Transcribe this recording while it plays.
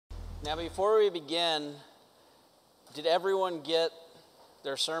Now, before we begin, did everyone get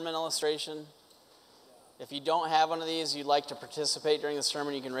their sermon illustration? If you don't have one of these, you'd like to participate during the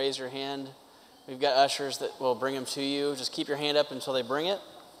sermon, you can raise your hand. We've got ushers that will bring them to you. Just keep your hand up until they bring it.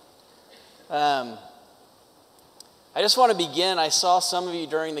 I just want to begin. I saw some of you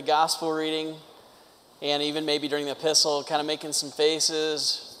during the gospel reading and even maybe during the epistle kind of making some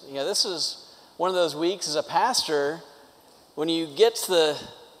faces. You know, this is one of those weeks as a pastor, when you get to the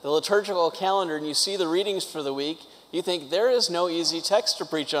liturgical calendar and you see the readings for the week, you think there is no easy text to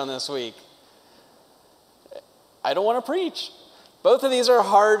preach on this week. I don't want to preach. Both of these are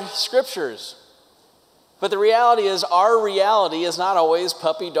hard scriptures. But the reality is, our reality is not always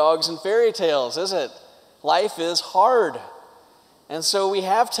puppy dogs and fairy tales, is it? Life is hard. And so we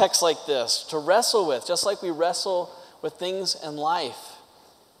have texts like this to wrestle with, just like we wrestle with things in life.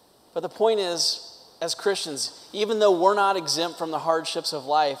 But the point is, as Christians, even though we're not exempt from the hardships of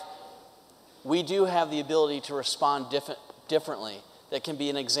life, we do have the ability to respond differently. That can be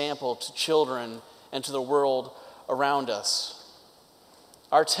an example to children and to the world around us.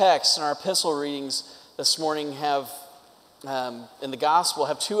 Our texts and our epistle readings this morning have, in the gospel,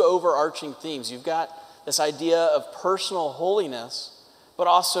 have two overarching themes. You've got this idea of personal holiness, but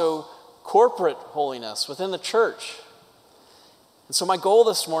also corporate holiness within the church. And so my goal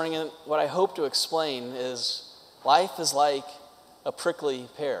this morning, and what I hope to explain, is life is like a prickly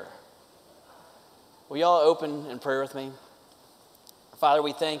pear. Will you all open in prayer with me? Father,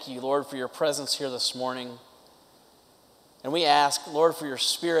 we thank you, Lord, for your presence here this morning. And we ask, Lord, for your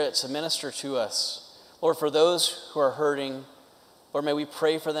Spirit to minister to us. Lord, for those who are hurting, Lord, may we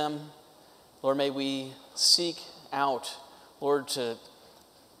pray for them. Lord, may we seek out, Lord, to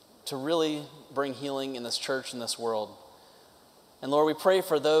really bring healing in this church and this world. And Lord, we pray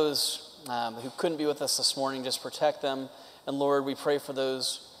for those who couldn't be with us this morning, just protect them. And Lord, we pray for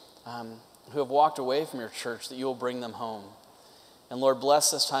those who have walked away from your church, that you will bring them home. And Lord,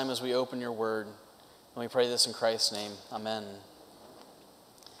 bless this time as we open your word. And we pray this in Christ's name. Amen.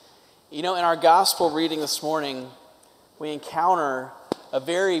 You know, in our gospel reading this morning, we encounter a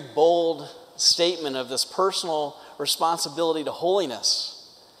very bold statement of this personal responsibility to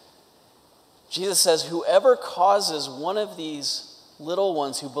holiness. Jesus says, whoever causes one of these little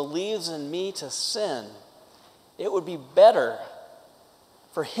ones who believes in me to sin, it would be better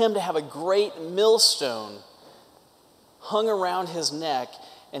for him to have a great millstone hung around his neck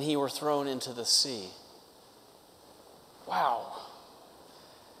and he were thrown into the sea. Wow.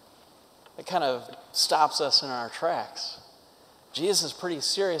 It kind of stops us in our tracks. Jesus is pretty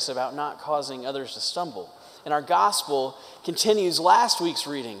serious about not causing others to stumble. And our gospel continues last week's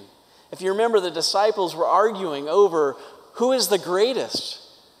reading. If you remember, the disciples were arguing over who is the greatest.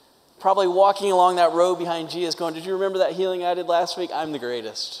 Probably walking along that road behind Jesus going, did you remember that healing I did last week? I'm the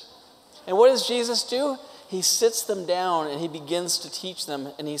greatest. And what does Jesus do? He sits them down and he begins to teach them.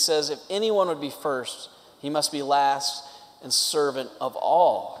 And he says, if anyone would be first, he must be last and servant of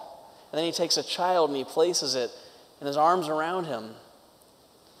all. And then he takes a child and he places it in his arms around him.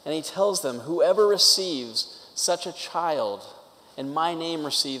 And he tells them, whoever receives such a child in my name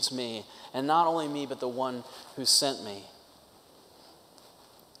receives me. And not only me, but the one who sent me.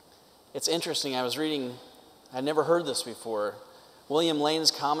 It's interesting, I was reading, I'd never heard this before, William Lane's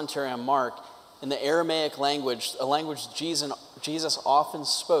commentary on Mark. In the Aramaic language, a language Jesus often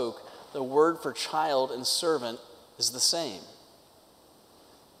spoke, the word for child and servant is the same.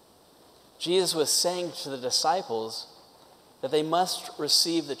 Jesus was saying to the disciples that they must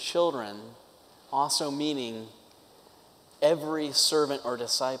receive the children, also meaning every servant or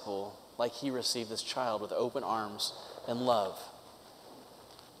disciple like he received this child with open arms and love.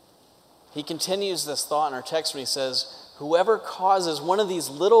 He continues this thought in our text when he says, whoever causes one of these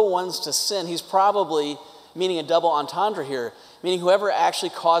little ones to sin, he's probably meaning a double entendre here, meaning whoever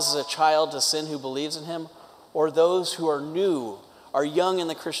actually causes a child to sin who believes in him, or those who are new, are young in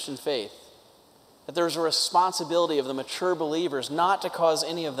the Christian faith. That there's a responsibility of the mature believers not to cause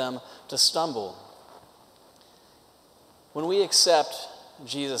any of them to stumble. When we accept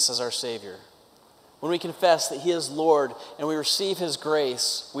Jesus as our Savior, when we confess that he is Lord and we receive his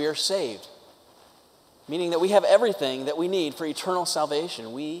grace, we are saved. Meaning that we have everything that we need for eternal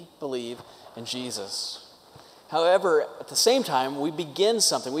salvation. We believe in Jesus. However, at the same time, we begin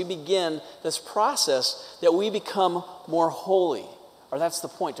something. We begin this process that we become more holy. Or that's the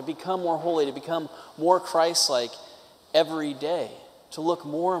point, to become more holy, to become more Christ-like every day, to look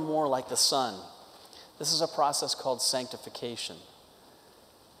more and more like the Son. This is a process called sanctification.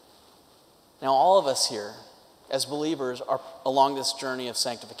 Now, all of us here, as believers, are along this journey of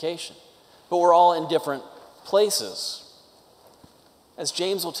sanctification. But we're all in different places. as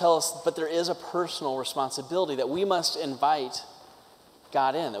James will tell us, but there is a personal responsibility that we must invite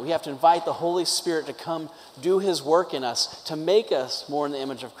God in, that we have to invite the Holy Spirit to come do his work in us, to make us more in the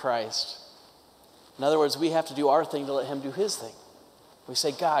image of Christ. In other words, we have to do our thing to let him do his thing. We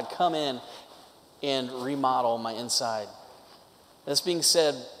say, God, come in and remodel my inside. This being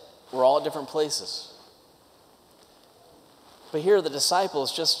said, we're all at different places. But here the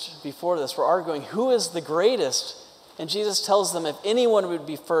disciples, just before this, were arguing, who is the greatest? And Jesus tells them, if anyone would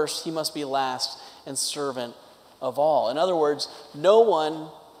be first, he must be last and servant of all. In other words, no one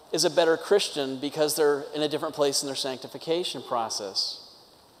is a better Christian because they're in a different place in their sanctification process.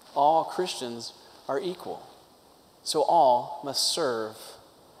 All Christians are equal. So all must serve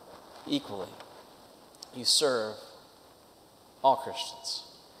equally. You serve all Christians.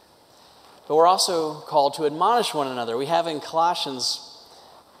 But we're also called to admonish one another. We have in Colossians,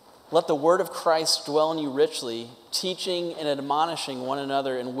 let the word of Christ dwell in you richly, teaching and admonishing one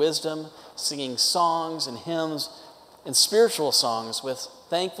another in wisdom, singing songs and hymns and spiritual songs with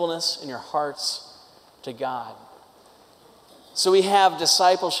thankfulness in your hearts to God. So we have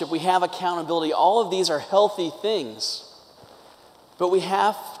discipleship, we have accountability. All of these are healthy things. But we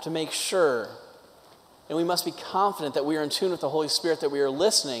have to make sure, and we must be confident that we are in tune with the Holy Spirit, that we are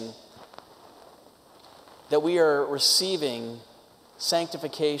listening, that we are receiving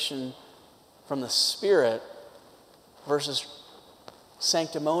sanctification from the Spirit versus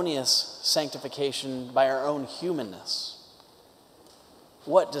sanctimonious sanctification by our own humanness.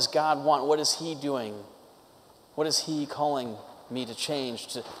 What does God want? What is he doing? What is he calling me to change,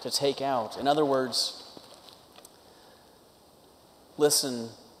 to take out? In other words, listen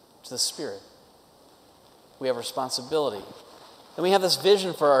to the Spirit. We have responsibility. And we have this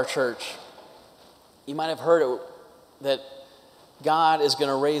vision for our church. You might have heard it, that God is going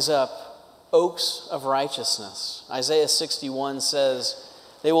to raise up oaks of righteousness. Isaiah 61 says,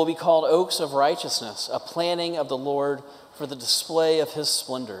 they will be called oaks of righteousness, a planting of the Lord for the display of his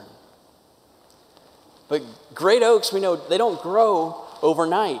splendor. But great oaks, we know, they don't grow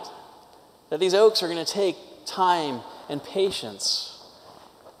overnight. That these oaks are going to take time and patience.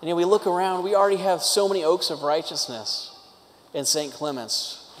 And we look around, we already have so many oaks of righteousness in St.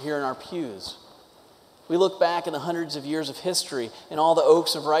 Clement's here in our pews. We look back in the hundreds of years of history and all the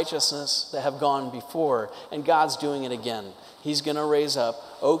oaks of righteousness that have gone before, and God's doing it again. He's going to raise up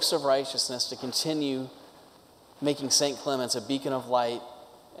oaks of righteousness to continue making St. Clement's a beacon of light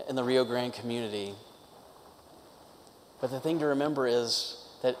in the Rio Grande community. But the thing to remember is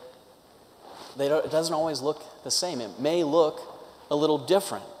that it doesn't always look the same. It may look a little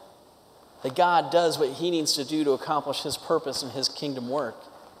different. That God does what he needs to do to accomplish his purpose and his kingdom work.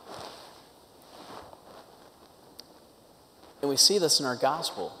 And we see this in our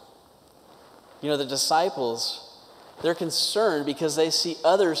gospel. You know, the disciples, they're concerned because they see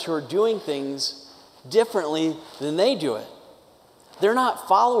others who are doing things differently than they do it. They're not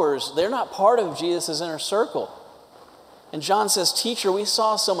followers. They're not part of Jesus' inner circle. And John says, teacher, we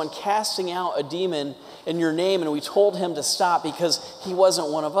saw someone casting out a demon in your name, and we told him to stop because he wasn't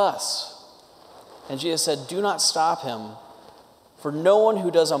one of us. And Jesus said, do not stop him, for no one who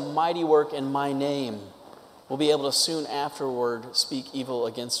does a mighty work in my name will be able to soon afterward speak evil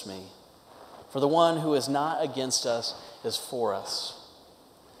against me. For the one who is not against us is for us.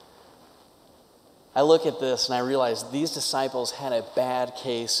 I look at this and I realize these disciples had a bad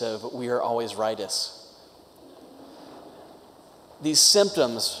case of we are always rightist. These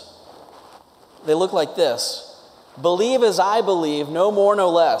symptoms, they look like this. Believe as I believe, no more, no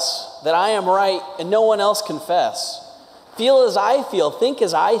less, that I am right and no one else confess. Feel as I feel, think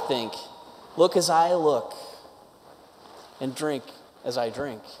as I think, look as I look, and drink as I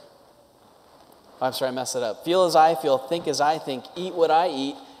drink. Oh, I'm sorry, I messed it up. Feel as I feel, think as I think, eat what I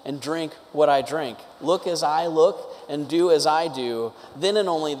eat, and drink what I drink. Look as I look, and do as I do. Then and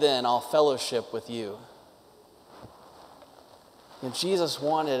only then I'll fellowship with you. And Jesus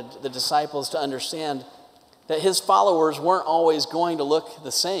wanted the disciples to understand that his followers weren't always going to look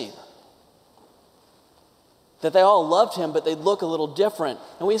the same. That they all loved him, but they'd look a little different.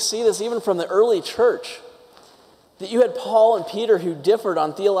 And we see this even from the early church. That you had Paul and Peter who differed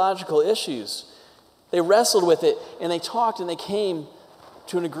on theological issues. They wrestled with it, and they talked, and they came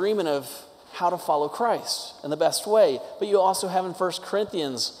to an agreement of how to follow Christ in the best way. But you also have in 1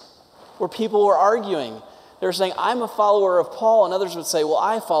 Corinthians where people were arguing. They were saying, I'm a follower of Paul, and others would say, well,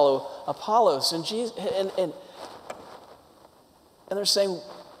 I follow Apollos. And they're saying,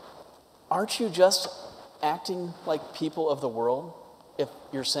 aren't you just acting like people of the world if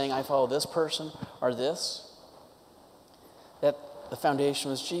you're saying, I follow this person or this? That the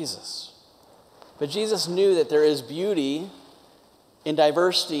foundation was Jesus. But Jesus knew that there is beauty in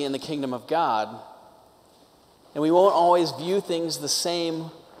diversity in the kingdom of God, and we won't always view things the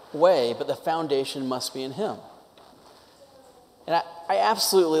same way, but the foundation must be in Him. And I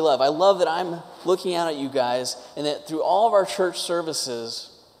absolutely I love that I'm looking out at you guys, and that through all of our church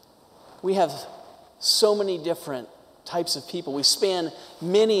services, we have so many different types of people. We span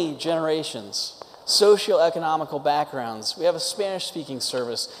many generations, socio-economical backgrounds. We have a Spanish-speaking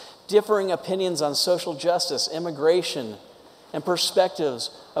service, differing opinions on social justice, immigration, and perspectives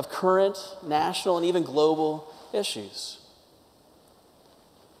of current, national, and even global issues.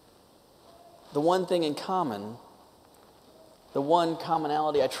 The one thing in common, the one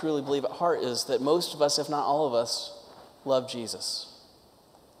commonality I truly believe at heart is that most of us, if not all of us, love Jesus.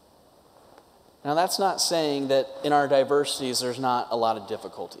 Now, that's not saying that in our diversities there's not a lot of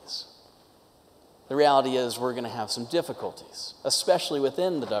difficulties. The reality is we're going to have some difficulties, especially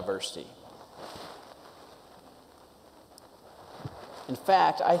within the diversity. In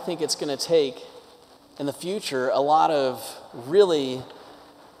fact, I think it's going to take, in the future, a lot of really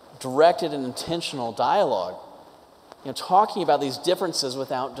directed and intentional dialogue. Talking about these differences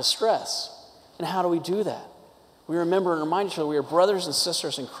without distress. And how do we do that? We remember and remind each other we are brothers and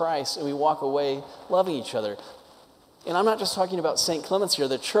sisters in Christ, and we walk away loving each other. And I'm not just talking about St. Clement's here.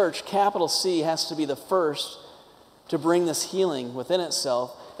 The church, capital C, has to be the first to bring this healing within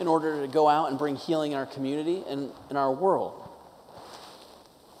itself in order to go out and bring healing in our community and in our world.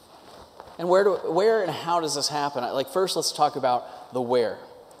 And where and how does this happen? First, let's talk about the where.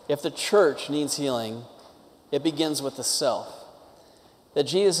 If the church needs healing, it begins with the self. That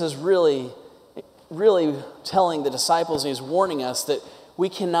Jesus is really telling the disciples, and He's warning us that we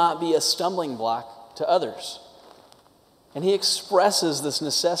cannot be a stumbling block to others. And He expresses this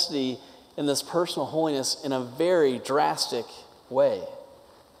necessity in this personal holiness in a very drastic way.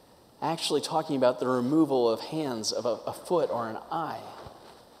 Actually talking about the removal of hands, of a foot or an eye.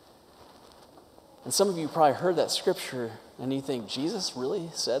 And some of you probably heard that scripture and you think, Jesus really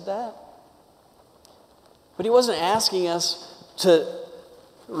said that? But He wasn't asking us to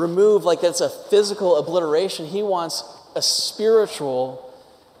remove that's a physical obliteration. He wants a spiritual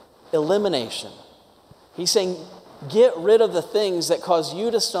elimination. He's saying, get rid of the things that cause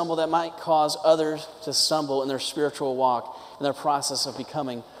you to stumble that might cause others to stumble in their spiritual walk, in their process of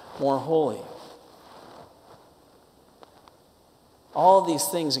becoming more holy. All of these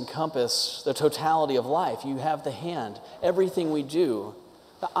things encompass the totality of life. You have the hand, everything we do,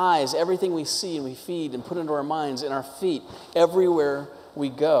 the eyes, everything we see and we feed and put into our minds, and our feet, everywhere we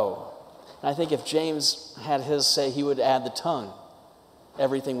go. And I think if James had his say, he would add the tongue,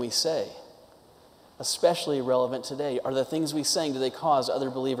 everything we say. Especially relevant today. Are the things we say, do they cause other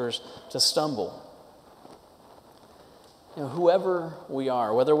believers to stumble? Whoever we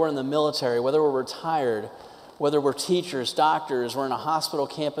are, whether we're in the military, whether we're retired, whether we're teachers, doctors, we're in a hospital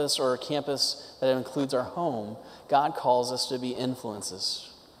campus or a campus that includes our home, God calls us to be influences,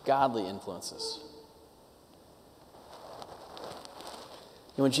 godly influences.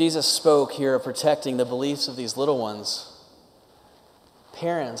 And when Jesus spoke here of protecting the beliefs of these little ones,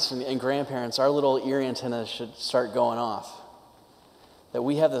 parents and grandparents, our little ear antennas should start going off. That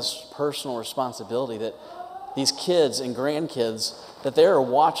we have this personal responsibility that these kids and grandkids, that they are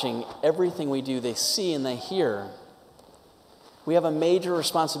watching everything we do, they see and they hear. We have a major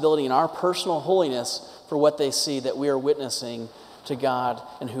responsibility in our personal holiness for what they see, that we are witnessing to God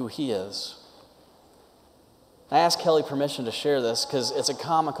and who He is. I asked Kelly permission to share this because it's a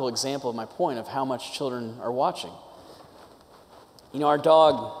comical example of my point of how much children are watching. Our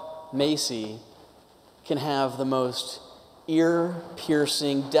dog, Macy, can have the most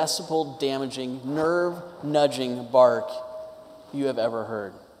ear-piercing, decibel-damaging, nerve-nudging bark you have ever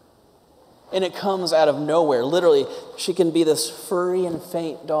heard. And it comes out of nowhere. Literally, she can be this furry and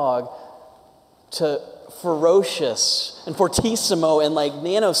faint dog to ferocious and fortissimo in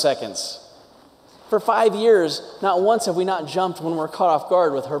nanoseconds. For 5 years, not once have we not jumped when we're caught off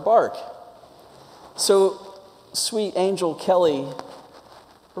guard with her bark. So, sweet angel Kelly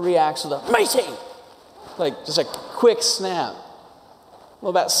reacts with a Macy! Just a quick snap. Well,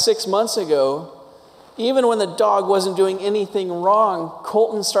 about 6 months ago, even when the dog wasn't doing anything wrong,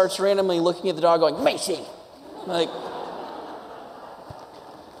 Colton starts randomly looking at the dog going, Macy!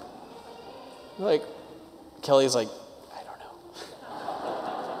 Kelly's I don't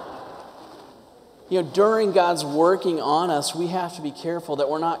know. During God's working on us, we have to be careful that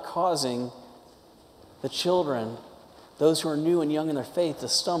we're not causing the children, those who are new and young in their faith, to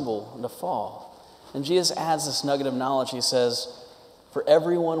stumble and to fall. And Jesus adds this nugget of knowledge. He says, for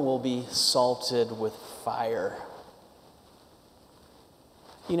everyone will be salted with fire.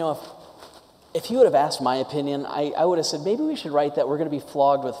 if you would have asked my opinion, I would have said, maybe we should write that we're going to be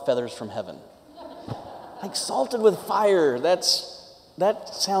flogged with feathers from heaven. Like salted with fire, that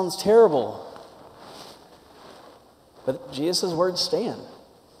sounds terrible. But Jesus' words stand.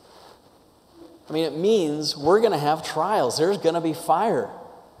 I mean, it means we're going to have trials. There's going to be fire.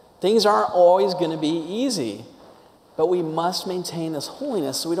 Things aren't always going to be easy. But we must maintain this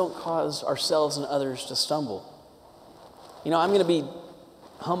holiness so we don't cause ourselves and others to stumble. You know, I'm going to be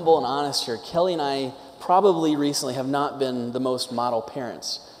humble and honest here. Kelly and I probably recently have not been the most model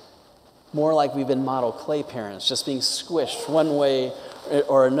parents. More like we've been model clay parents, just being squished one way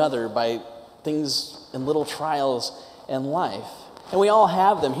or another by things and little trials in life. And we all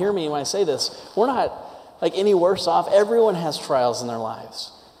have them. Hear me when I say this. We're not like any worse off. Everyone has trials in their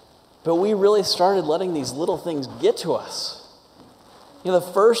lives. But we really started letting these little things get to us. You know,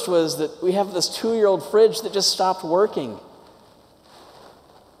 the first was that we have this 2-year-old fridge that just stopped working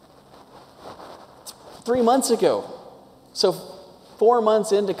 3 months ago. So 4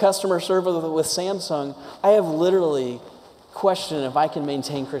 months into customer service with Samsung, I have literally questioned if I can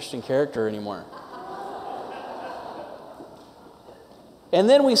maintain Christian character anymore. And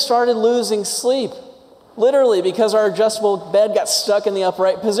then we started losing sleep, literally, because our adjustable bed got stuck in the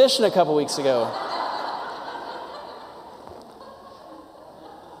upright position a couple weeks ago.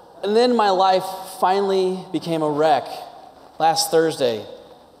 And then my life finally became a wreck last Thursday,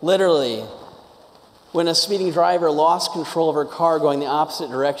 literally, when a speeding driver lost control of her car going the opposite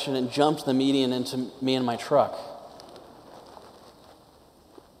direction and jumped the median into me and my truck.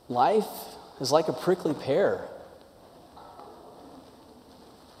 Life is like a prickly pear.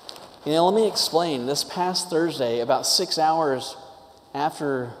 You know, let me explain. This past Thursday, about 6 hours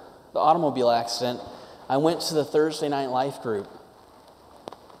after the automobile accident, I went to the Thursday Night Life group.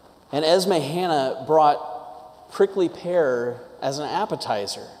 And Esme Hannah brought prickly pear as an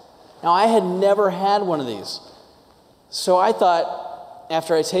appetizer. Now, I had never had one of these. So I thought,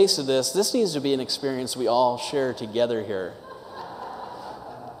 after I tasted this needs to be an experience we all share together here.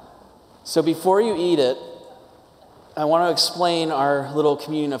 So before you eat it, I want to explain our little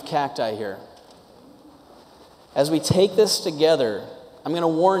communion of cacti here. As we take this together, I'm going to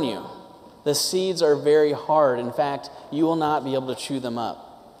warn you, the seeds are very hard. In fact, you will not be able to chew them up.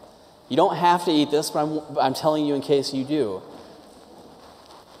 You don't have to eat this, but I'm telling you in case you do.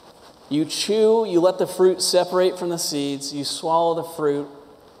 You chew, you let the fruit separate from the seeds, you swallow the fruit,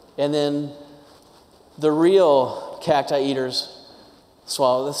 and then the real cacti eaters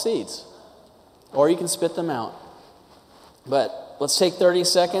swallow the seeds. Or you can spit them out. But let's take 30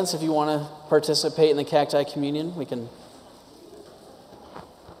 seconds if you want to participate in the cacti communion. We can.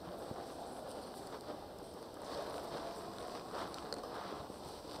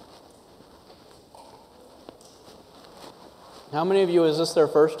 How many of you, is this their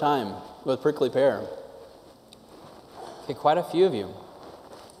first time with prickly pear? Okay, quite a few of you.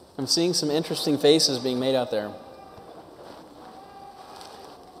 I'm seeing some interesting faces being made out there.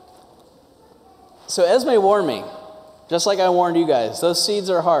 So Esme warned me, just like I warned you guys, those seeds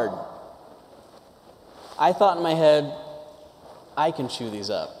are hard. I thought in my head, I can chew these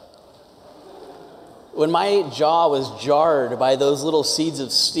up. When my jaw was jarred by those little seeds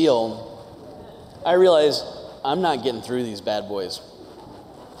of steel, I realized I'm not getting through these bad boys.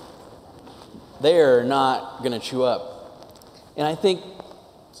 They're not going to chew up. And I think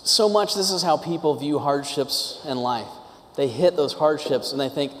so much this is how people view hardships in life. They hit those hardships and they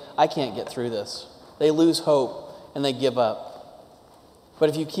think, I can't get through this. They lose hope and they give up. But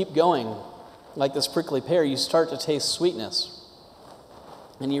if you keep going, like this prickly pear, you start to taste sweetness.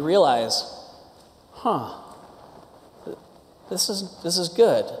 And you realize, this is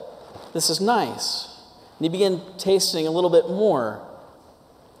good. This is nice. And you begin tasting a little bit more.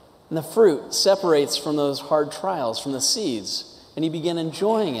 And the fruit separates from those hard trials, from the seeds, and you begin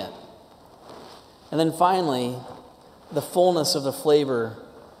enjoying it. And then finally, the fullness of the flavor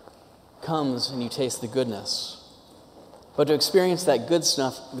comes and you taste the goodness. But to experience that good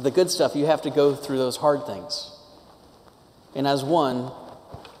stuff, you have to go through those hard things. And as one,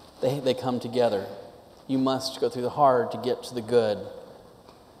 they come together. You must go through the hard to get to the good.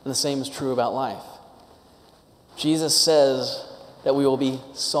 And the same is true about life. Jesus says that we will be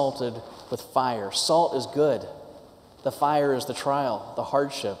salted with fire. Salt is good. The fire is the trial, the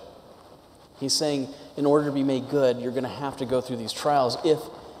hardship. He's saying in order to be made good, you're going to have to go through these trials if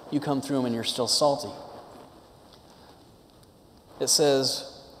you come through them and you're still salty. It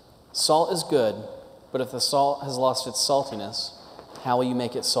says, salt is good, but if the salt has lost its saltiness, how will you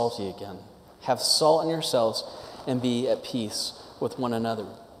make it salty again? Have salt in yourselves and be at peace with one another.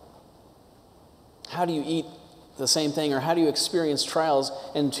 How do you eat the same thing? Or how do you experience trials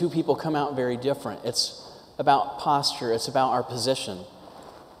and two people come out very different? It's about posture. It's about our position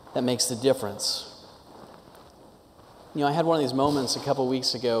that makes the difference. I had one of these moments a couple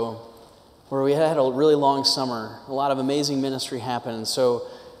weeks ago where we had a really long summer. A lot of amazing ministry happened. And so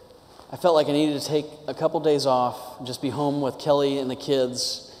I felt like I needed to take a couple days off, just be home with Kelly and the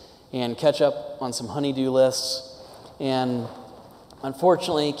kids and catch up on some honey-do lists. And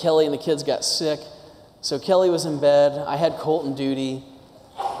unfortunately, Kelly and the kids got sick. So Kelly was in bed. I had Colton duty.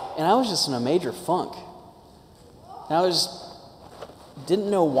 And I was just in a major funk. And I didn't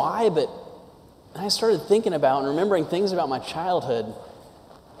know why, but I started thinking about and remembering things about my childhood.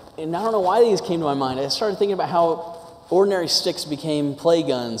 And I don't know why these came to my mind. I started thinking about how ordinary sticks became play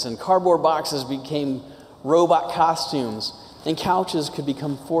guns and cardboard boxes became robot costumes and couches could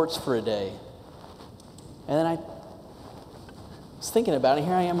become forts for a day. And then I was thinking about it.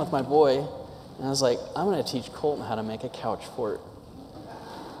 Here I am with my boy, and I was like, I'm going to teach Colton how to make a couch fort.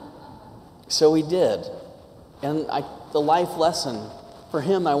 So we did. And the life lesson for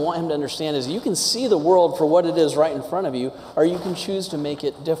him, I want him to understand, is you can see the world for what it is right in front of you, or you can choose to make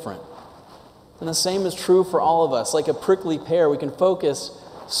it different. And the same is true for all of us. Like a prickly pear, we can focus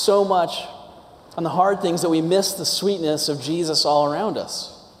so much on the hard things that we miss the sweetness of Jesus all around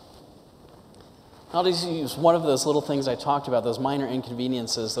us. I'll just use one of those little things I talked about, those minor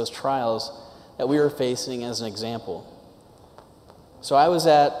inconveniences, those trials that we were facing as an example. So I was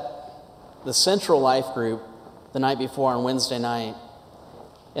at the Central Life group the night before on Wednesday night,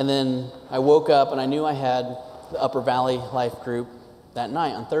 and then I woke up and I knew I had the Upper Valley Life group that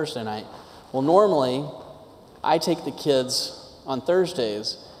night on Thursday night. Well, normally I take the kids on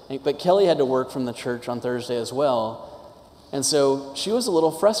Thursdays, but Kelly had to work from the church on Thursday as well. And so she was a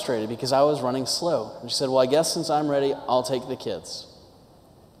little frustrated because I was running slow. And she said, well, I guess since I'm ready, I'll take the kids.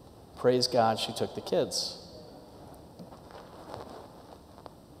 Praise God, she took the kids.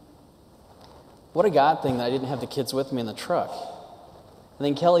 What a God thing that I didn't have the kids with me in the truck. And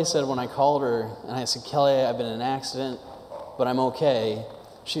then Kelly said when I called her, and I said, Kelly, I've been in an accident, but I'm okay.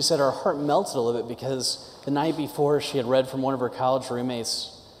 She said her heart melted a little bit because the night before she had read from one of her college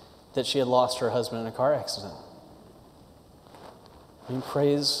roommates that she had lost her husband in a car accident. I mean,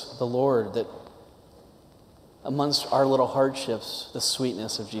 praise the Lord that amongst our little hardships, the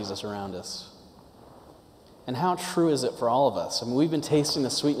sweetness of Jesus around us. And how true is it for all of us? I mean, we've been tasting the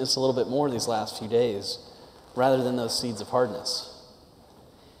sweetness a little bit more these last few days rather than those seeds of hardness.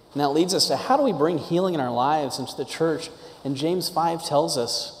 And that leads us to how do we bring healing in our lives into the church? And James 5 tells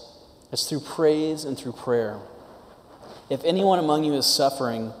us it's through praise and through prayer. If anyone among you is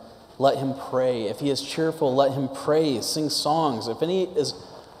suffering, let him pray. If he is cheerful, let him praise, sing songs. If any is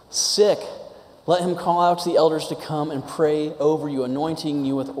sick, let him call out to the elders to come and pray over you, anointing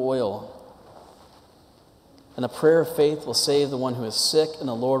you with oil. And the prayer of faith will save the one who is sick, and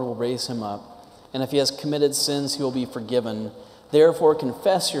the Lord will raise him up. And if he has committed sins, he will be forgiven. Therefore,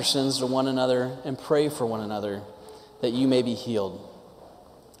 confess your sins to one another and pray for one another, that you may be healed.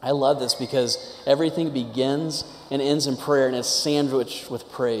 I love this because everything begins and ends in prayer, and it's sandwiched with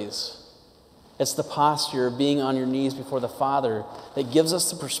praise. It's the posture of being on your knees before the Father that gives us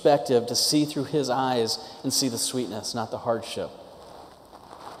the perspective to see through his eyes and see the sweetness, not the hardship.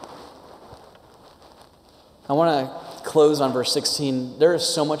 I want to close on verse 16. There is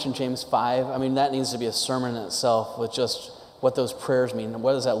so much in James 5. I mean, that needs to be a sermon in itself with just what those prayers mean and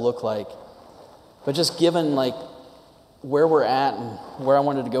what does that look like. But just given like where we're at and where I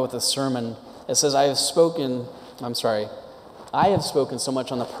wanted to go with this sermon, it says, I have spoken so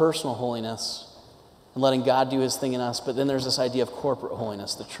much on the personal holiness and letting God do his thing in us, but then there's this idea of corporate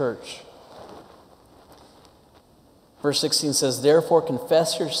holiness, the church. Verse 16 says, therefore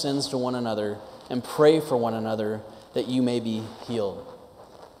confess your sins to one another and pray for one another that you may be healed.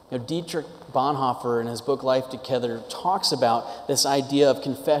 Dietrich Bonhoeffer in his book Life Together talks about this idea of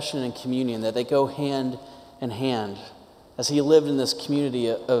confession and communion, that they go hand in hand. As he lived in this community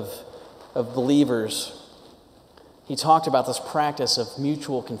of believers, he talked about this practice of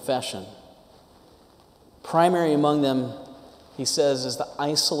mutual confession. Primary among them, he says, is the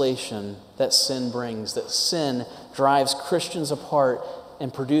isolation that sin brings, that sin drives Christians apart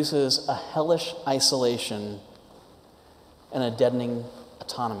and produces a hellish isolation and a deadening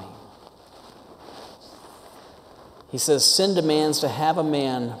autonomy. He says, sin demands to have a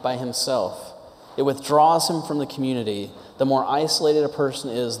man by himself. It withdraws him from the community. The more isolated a person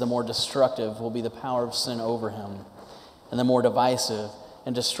is, the more destructive will be the power of sin over him, and the more divisive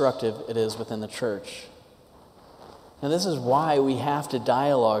and destructive it is within the church. Now, this is why we have to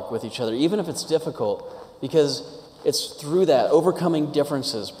dialogue with each other, even if it's difficult, because it's through that, overcoming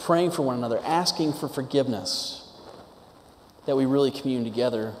differences, praying for one another, asking for forgiveness, that we really commune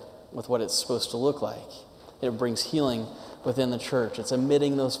together with what it's supposed to look like. It brings healing within the church. It's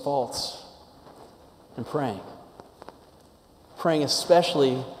admitting those faults and praying. Praying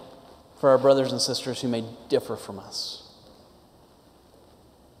especially for our brothers and sisters who may differ from us.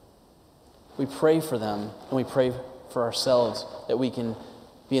 We pray for them, and we pray for ourselves that we can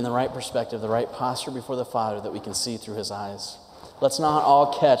be in the right perspective, the right posture before the Father, that we can see through his eyes. Let's not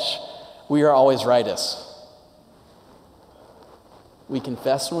all catch, we are always rightest. We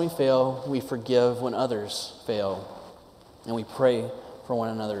confess when we fail, we forgive when others fail, and we pray for one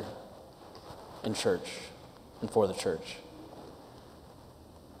another in church and for the church.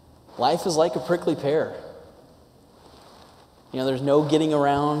 Life is like a prickly pear. There's no getting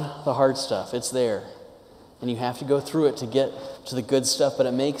around the hard stuff. It's there. And you have to go through it to get to the good stuff, but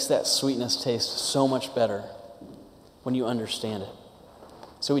it makes that sweetness taste so much better when you understand it.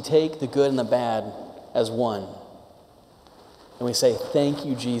 So we take the good and the bad as one. And we say, thank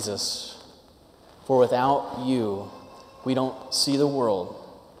you, Jesus, for without you, we don't see the world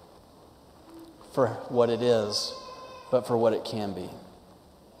for what it is, but for what it can be,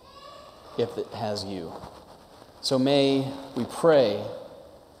 if it has you. So may we pray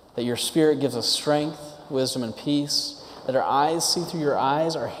that your Spirit gives us strength, wisdom, and peace, that our eyes see through your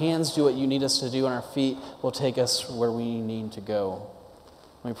eyes, our hands do what you need us to do, and our feet will take us where we need to go.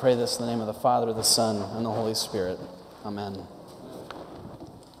 We pray this in the name of the Father, the Son, and the Holy Spirit. Amen.